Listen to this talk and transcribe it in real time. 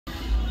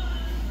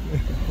Is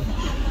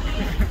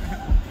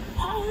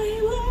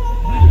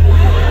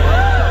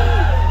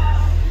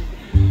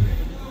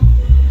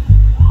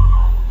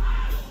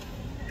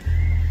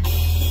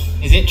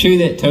it true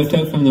that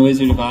Toto from The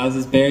Wizard of Oz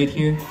is buried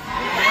here?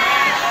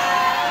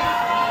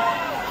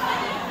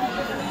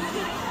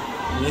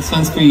 This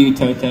one's for you,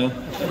 Toto.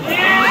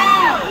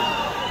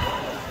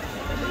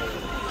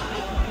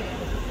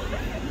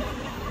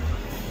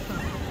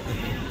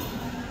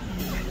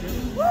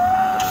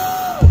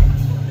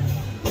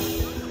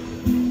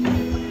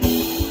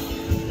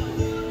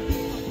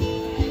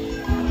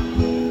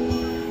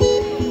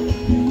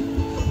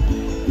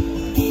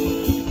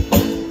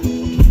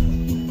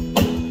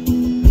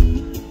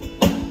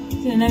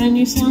 Another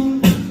new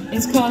song.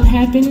 It's called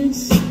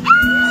Happiness.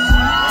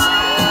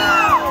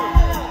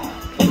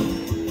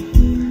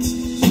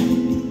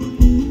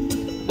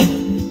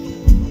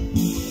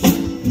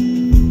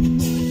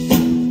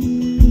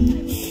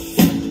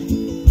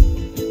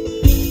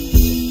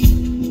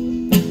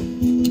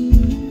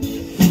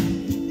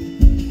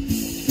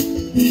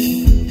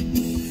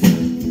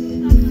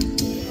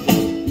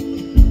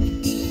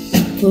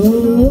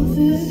 Pull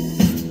over.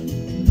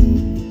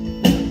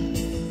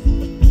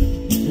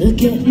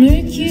 Look at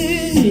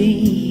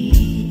Mercury,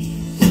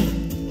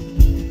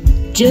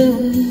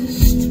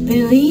 just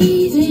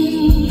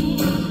believing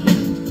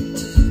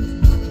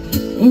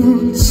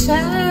in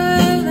silence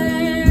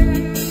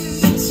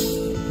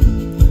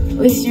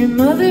with your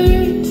mother,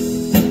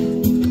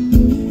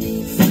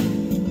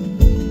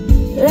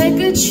 like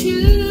a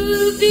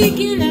true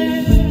beginner.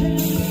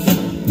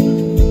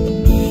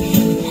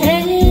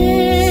 Happiness,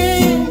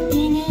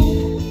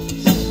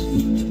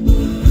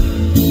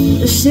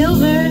 the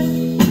silver,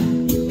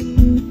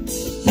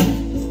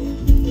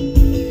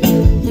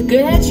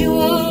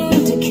 gradual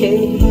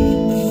decay,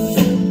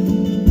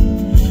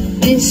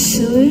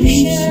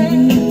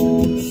 dissolution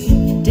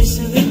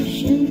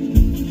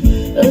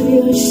of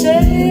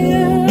yourself.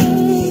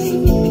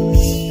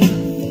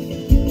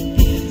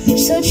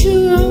 Such a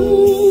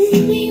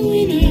lonely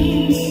winner.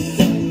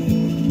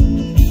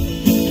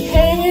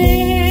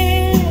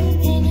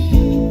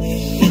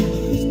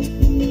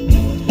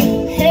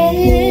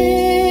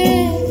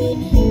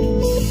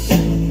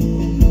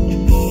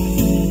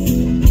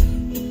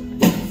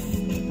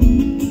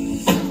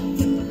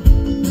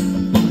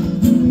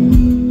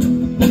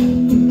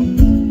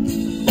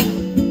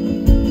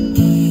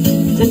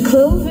 The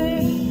clover,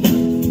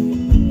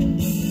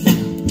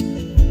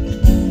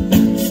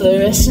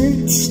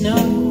 fluorescent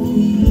snow,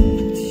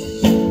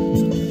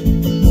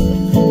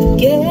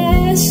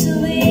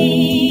 gasoline,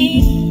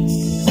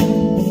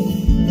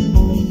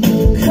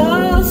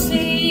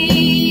 coffee.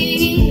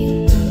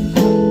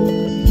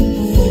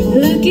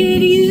 Look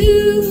at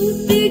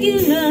you, big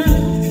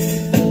enough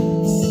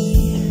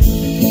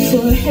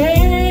for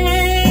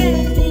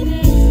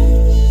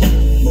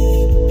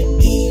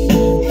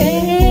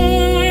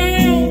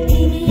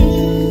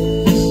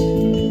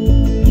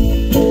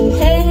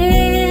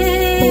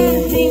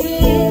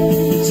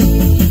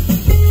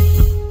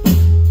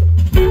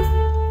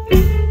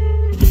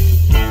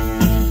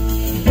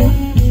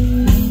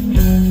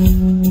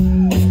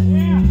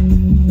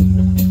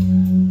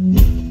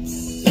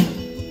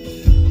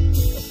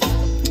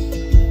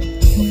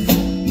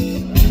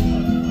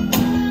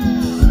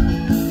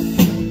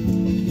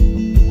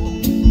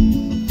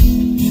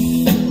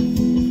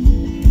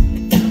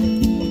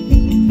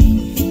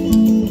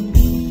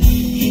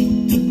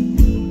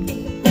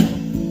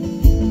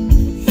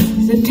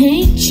the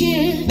paint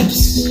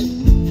chips,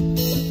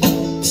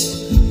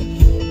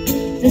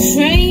 the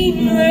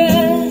frame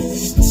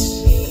rests,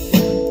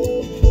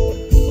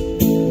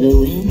 the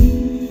wind